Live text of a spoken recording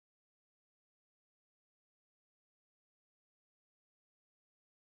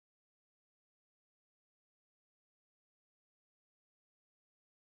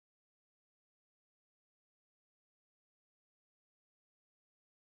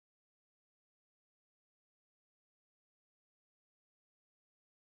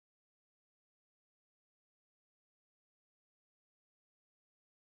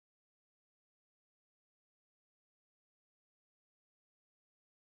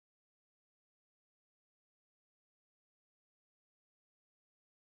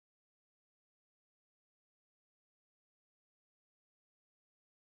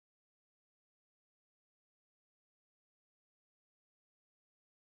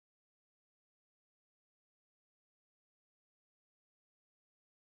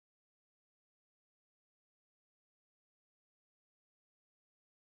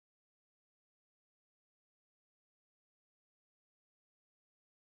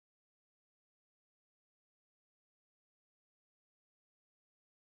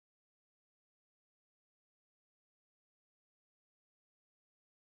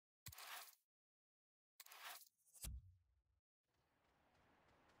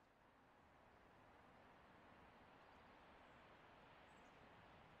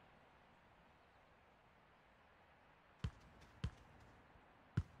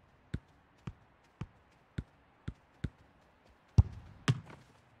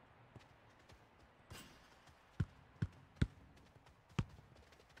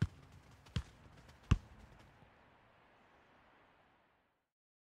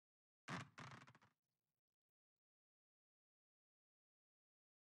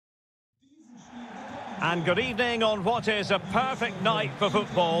And good evening on what is a perfect night for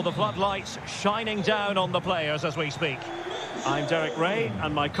football. The floodlights shining down on the players as we speak. I'm Derek Ray,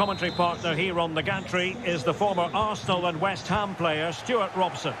 and my commentary partner here on the gantry is the former Arsenal and West Ham player Stuart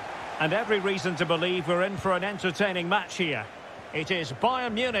Robson. And every reason to believe we're in for an entertaining match here. It is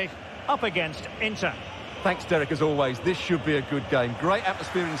Bayern Munich up against Inter. Thanks, Derek, as always. This should be a good game. Great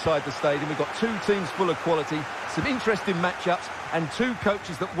atmosphere inside the stadium. We've got two teams full of quality, some interesting matchups, and two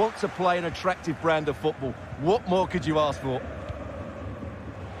coaches that want to play an attractive brand of football. What more could you ask for?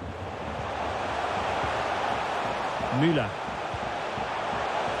 Müller.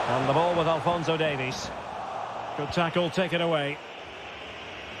 On the ball with Alphonso Davies. Good tackle taken away.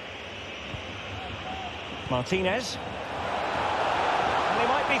 Martinez. And he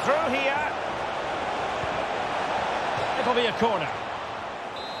might be through here. It'll be a corner.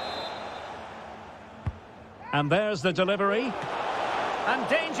 And there's the delivery. And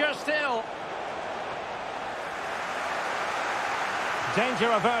danger still.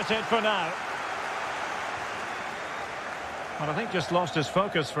 Danger averted for now. Well, I think just lost his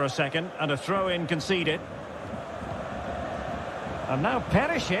focus for a second, and a throw-in conceded. And now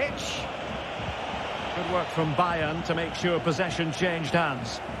Perisic. Good work from Bayern to make sure possession changed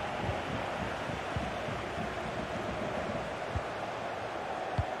hands.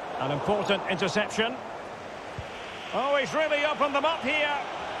 An important interception. Oh, he's really opened them up here.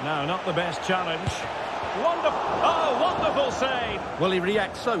 No, not the best challenge. Wonderful. Oh, wonderful save. Well, he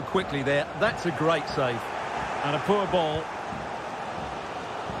reacts so quickly there. That's a great save. And a poor ball.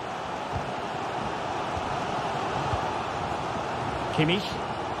 Kimmich.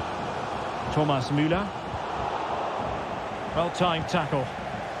 Thomas Müller. Well-timed tackle.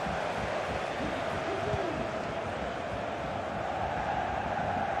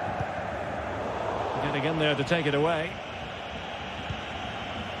 Getting in there to take it away.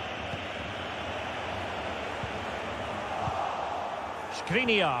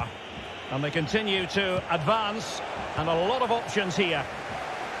 Skriniar. And they continue to advance. And a lot of options here.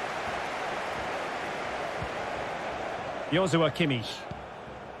 Joshua Kimmich.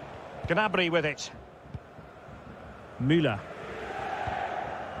 Gnabry with it. Müller.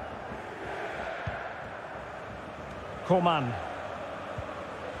 Coman.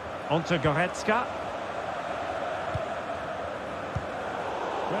 Onto Goretzka.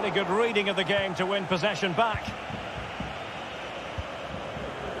 Really good reading of the game to win possession back.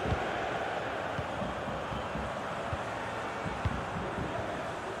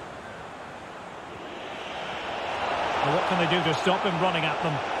 Well, what can they do to stop him running at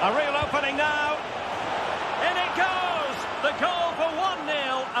them? A real opening now. In it goes! The goal for 1-0,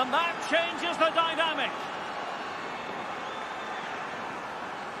 and that changes the dynamic.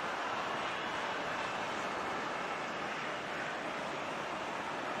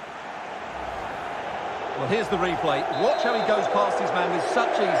 Well, here's the replay. Watch how he goes past his man with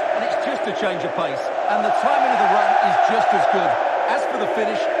such ease, and it's just a change of pace. And the timing of the run is just as good. As for the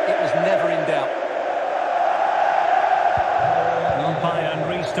finish, it was never in doubt. Bayern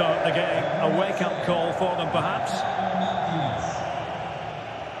restart the game. A wake-up call for them, perhaps.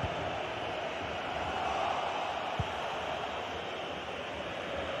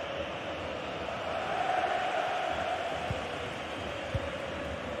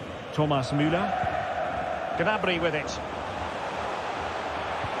 Thomas Müller. Gnabry with it.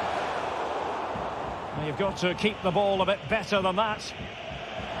 Well, you've got to keep the ball a bit better than that.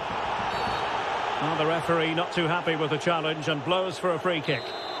 Well, the referee not too happy with the challenge and blows for a free kick.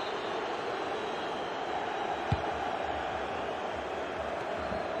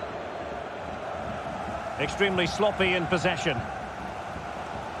 Extremely sloppy in possession.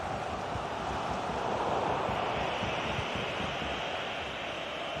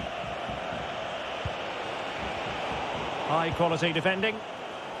 High quality defending.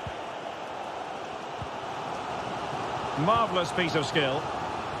 Marvellous piece of skill.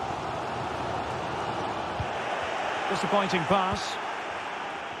 Disappointing pass.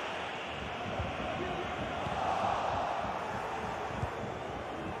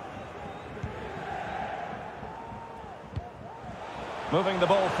 Moving the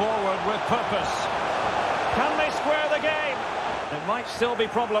ball forward with purpose. Can they square the game? It might still be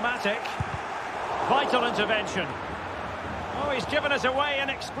problematic. Vital intervention. Oh, he's given us away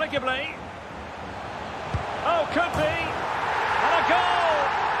inexplicably. Oh, could be. And a goal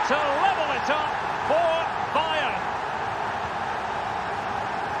to level it up for Bayern.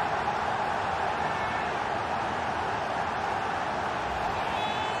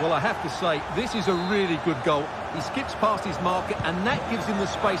 Well, I have to say, this is a really good goal. He skips past his marker, and that gives him the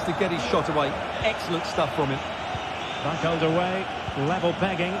space to get his shot away. Excellent stuff from him. Back underway. Level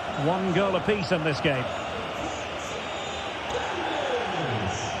pegging, 1 goal apiece in this game.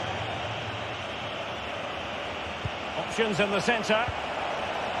 Options in the centre.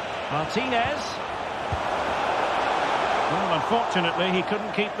 Martinez. Well, unfortunately, he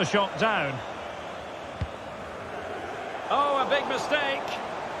couldn't keep the shot down. Oh, a big mistake.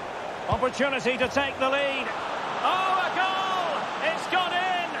 Opportunity to take the lead. Oh, a goal! It's gone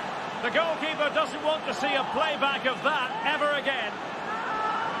in! The goalkeeper doesn't want to see a playback of that ever again.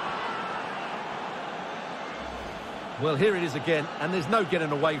 Well, here it is again, and there's no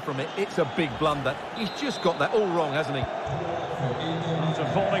getting away from it. It's a big blunder. He's just got that all wrong, hasn't he? After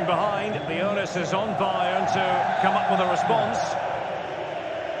falling behind, the onus is on Bayern to come up with a response.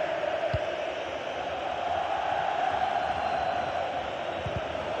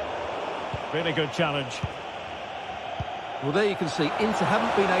 Really good challenge. Well, there you can see, Inter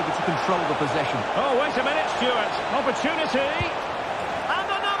haven't been able to control the possession. Oh, wait a minute, Stuart. Opportunity. And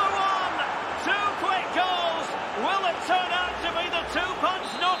another one! 2 quick goals. Will it turn out to be the 2-punch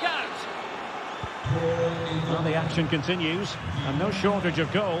knockout? Well, the action continues, and no shortage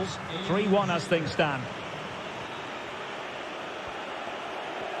of goals. 3-1 as things stand.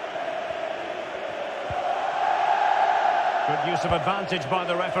 Good use of advantage by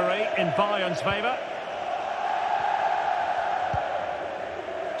the referee in Bayern's favour.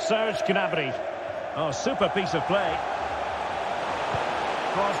 Serge Gnabry. Oh, super piece of play.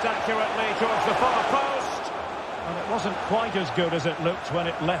 Crossed accurately towards the far post. And it wasn't quite as good as it looked when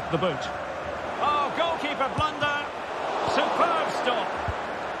it left the boot. Oh, goalkeeper blunder. Superb stop.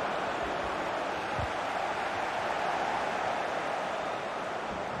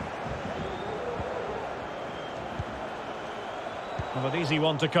 Well, an easy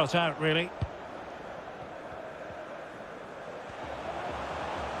one to cut out, really.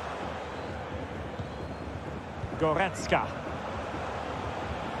 Goretzka.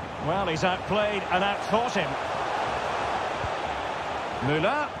 Well, he's outplayed and outthought him.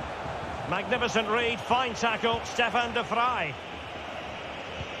 Müller. Magnificent read, fine tackle, Stefan de Vrij.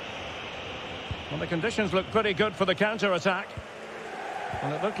 Well, the conditions look pretty good for the counter-attack.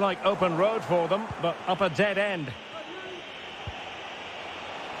 Well, it looked like open road for them, but up a dead end.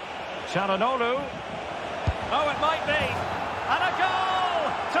 Çalhanoğlu. Oh, it might be. And a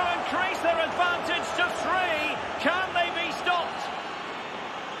goal to increase their advantage to 3. Can they be stopped?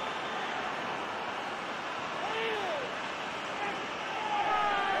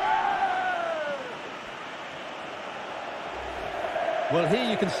 Well, here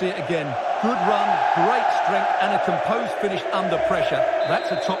you can see it again. Good run, great strength, and a composed finish under pressure.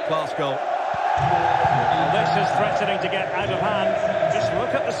 That's a top-class goal. Well, this is threatening to get out of hand. Just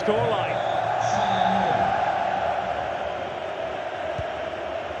look at the scoreline.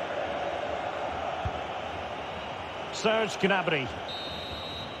 Serge Gnabry.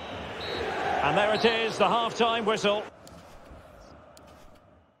 And there it is, the half-time whistle.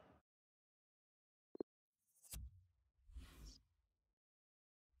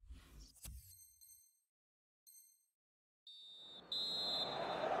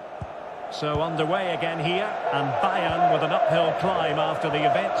 So underway again here, and Bayern with an uphill climb after the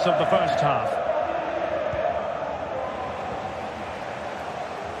events of the first half.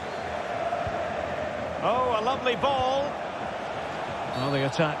 Oh, a lovely ball. Well, the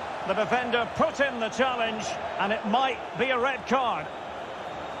attack. The defender put in the challenge, and it might be a red card.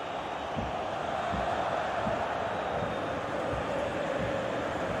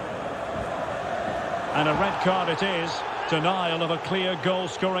 And a red card it is. Denial of a clear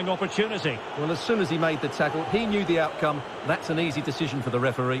goal-scoring opportunity. Well, as soon as he made the tackle, he knew the outcome. That's an easy decision for the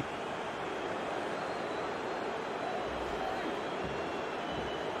referee.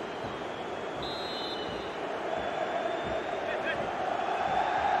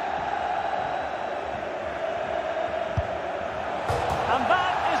 And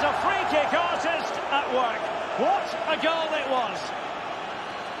that is a free-kick artist at work. What a goal it was.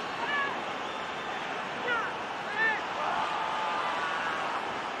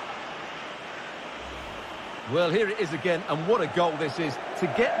 Well, here it is again, and what a goal this is. To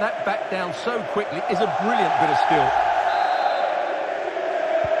get that back down so quickly is a brilliant bit of skill.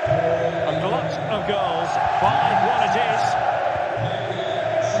 A glut of goals. 5-1 it is.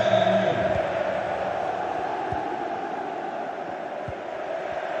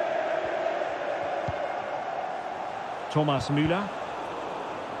 Thomas Müller.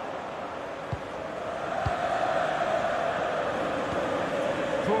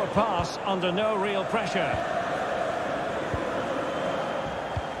 Poor pass under no real pressure.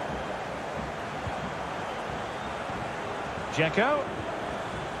 Dzeko.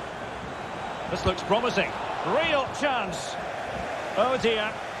 This looks promising. Real chance. Oh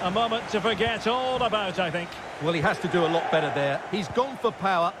dear, a moment to forget all about, I think. Well, he has to do a lot better there. He's gone for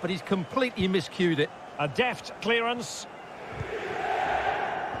power, but he's completely miscued it. A deft clearance.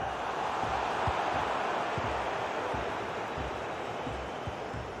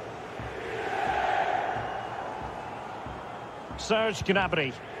 Serge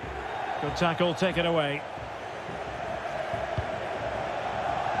Gnabry. Good tackle taken away.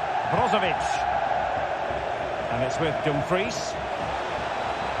 Brozovic. And it's with Dumfries.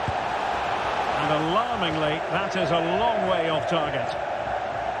 And alarmingly, that is a long way off target.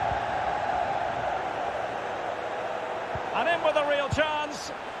 And in with a real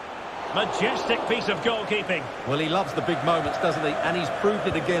chance. Majestic piece of goalkeeping. Well, he loves the big moments, doesn't he? And he's proved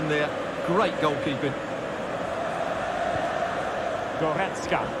it again there. Great goalkeeping.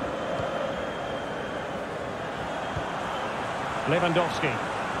 Goretzka. Lewandowski.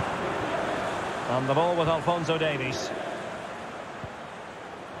 On the ball with Alphonso Davies.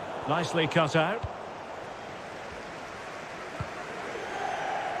 Nicely cut out.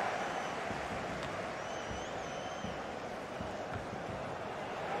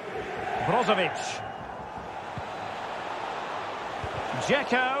 Brozovic.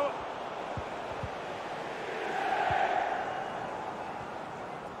 Dzeko.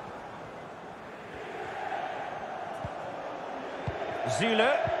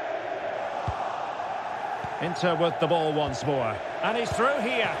 Zule. Inter with the ball once more. And he's through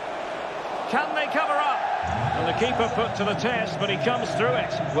here. Can they cover up? And the keeper put to the test, but he comes through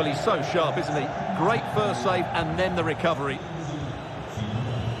it. Well, he's so sharp, isn't he? Great first save and then the recovery.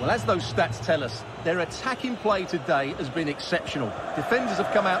 Well, as those stats tell us, their attacking play today has been exceptional. Defenders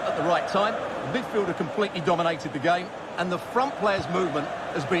have come out at the right time, midfielder completely dominated the game, and the front player's movement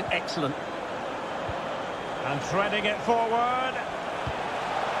has been excellent. And threading it forward.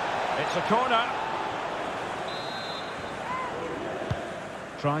 It's a corner.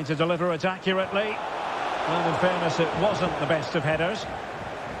 Trying to deliver it accurately. And in fairness, it wasn't the best of headers.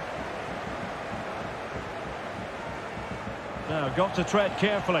 Now, got to tread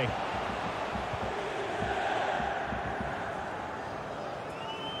carefully.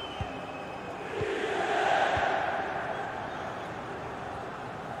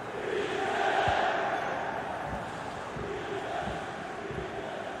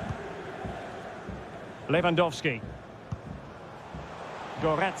 Lewandowski.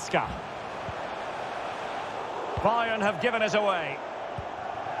 Goretzka. Bayern have given us away.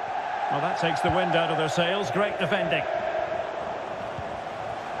 Well, that takes the wind out of their sails. Great defending.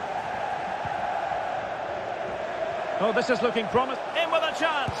 Oh, this is looking promising. In with a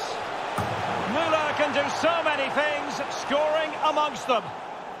chance. Müller can do so many things, scoring amongst them.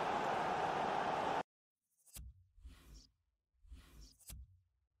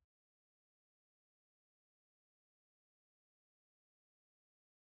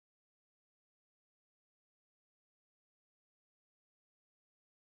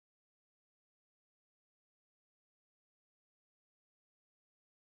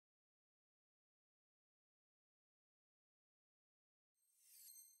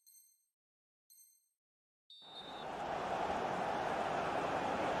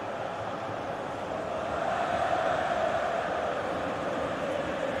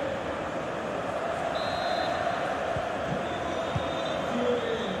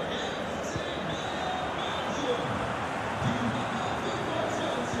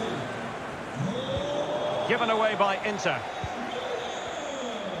 Given away by Inter.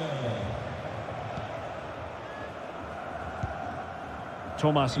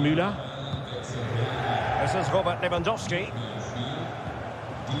 Thomas Müller. This is Robert Lewandowski.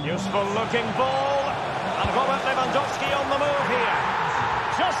 Useful looking ball. And Robert Lewandowski on the move here.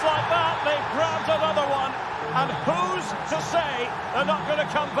 Just like that, they've grabbed another one. And who's to say they're not going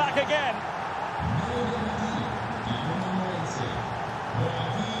to come back again?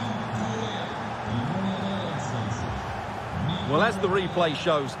 Well, as the replay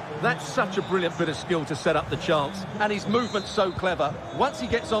shows, that's such a brilliant bit of skill to set up the chance. And his movement's so clever. Once he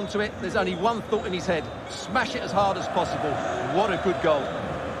gets onto it, there's only one thought in his head. Smash it as hard as possible. What a good goal.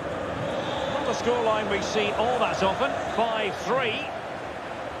 Not a scoreline we see all that often. 5-3.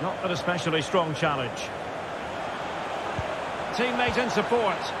 Not an especially strong challenge. Teammate in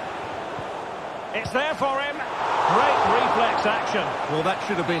support. It's there for him. Great reflex action. Well, that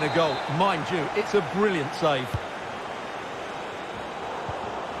should have been a goal. Mind you, it's a brilliant save.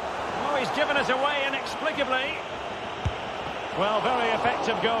 He's given us away inexplicably. Well, very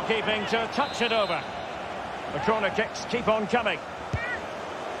effective goalkeeping to touch it over. The corner kicks keep on coming.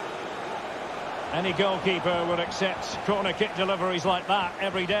 Any goalkeeper would accept corner kick deliveries like that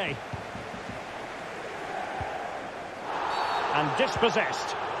every day. And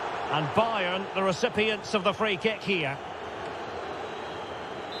dispossessed. And Bayern, the recipients of the free kick here.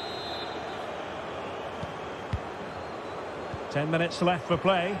 Ten minutes left for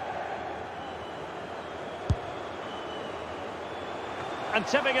play. And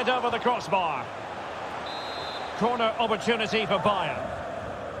tipping it over the crossbar. Corner opportunity for Bayern.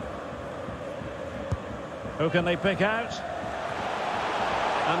 Who can they pick out?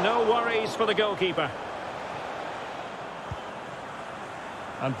 And no worries for the goalkeeper.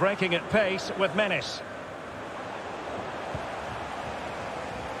 And breaking at pace with menace.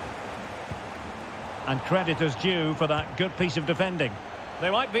 And credit is due for that good piece of defending.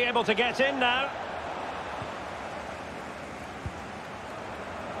 They might be able to get in now.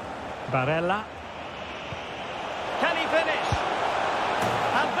 Barella. Can he finish?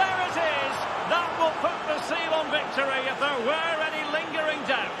 And there it is. That will put the seal on victory if there were any lingering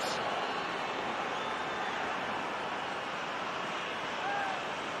doubts.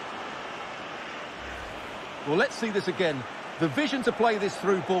 Well, let's see this again. The vision to play this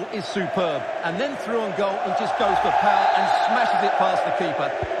through ball is superb. And then through on goal, he just goes for power and smashes it past the keeper.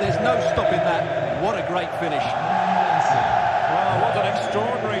 There's no stopping that. What a great finish. Well, what an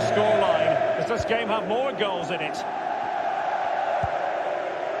extraordinary scoreline. Does this game have more goals in it?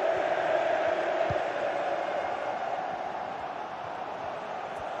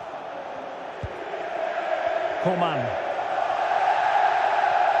 Coman.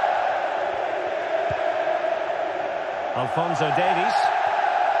 Alphonso Davies.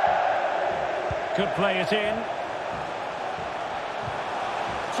 Could play it in.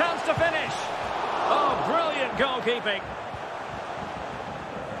 Chance to finish. Oh, brilliant goalkeeping.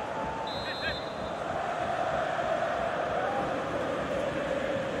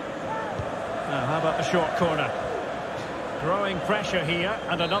 Now, how about the short corner? Growing pressure here,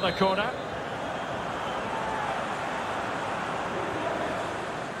 and another corner.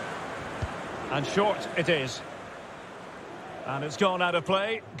 And short it is. And it's gone out of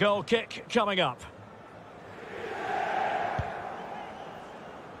play. Goal kick coming up.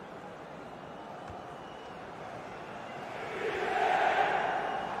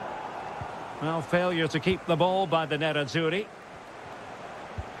 Well, failure to keep the ball by the Nerazzurri.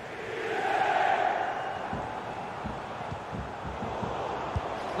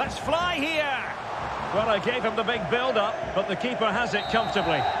 Let's fly here. Well, I gave him the big build-up, but the keeper has it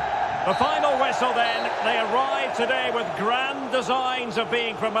comfortably. The final whistle then. They arrive today with grand designs of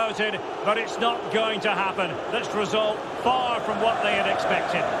being promoted, but it's not going to happen. This result far from what they had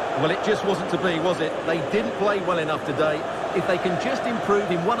expected. Well, it just wasn't to be, was it? They didn't play well enough today. If they can just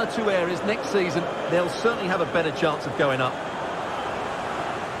improve in one or two areas next season, they'll certainly have a better chance of going up.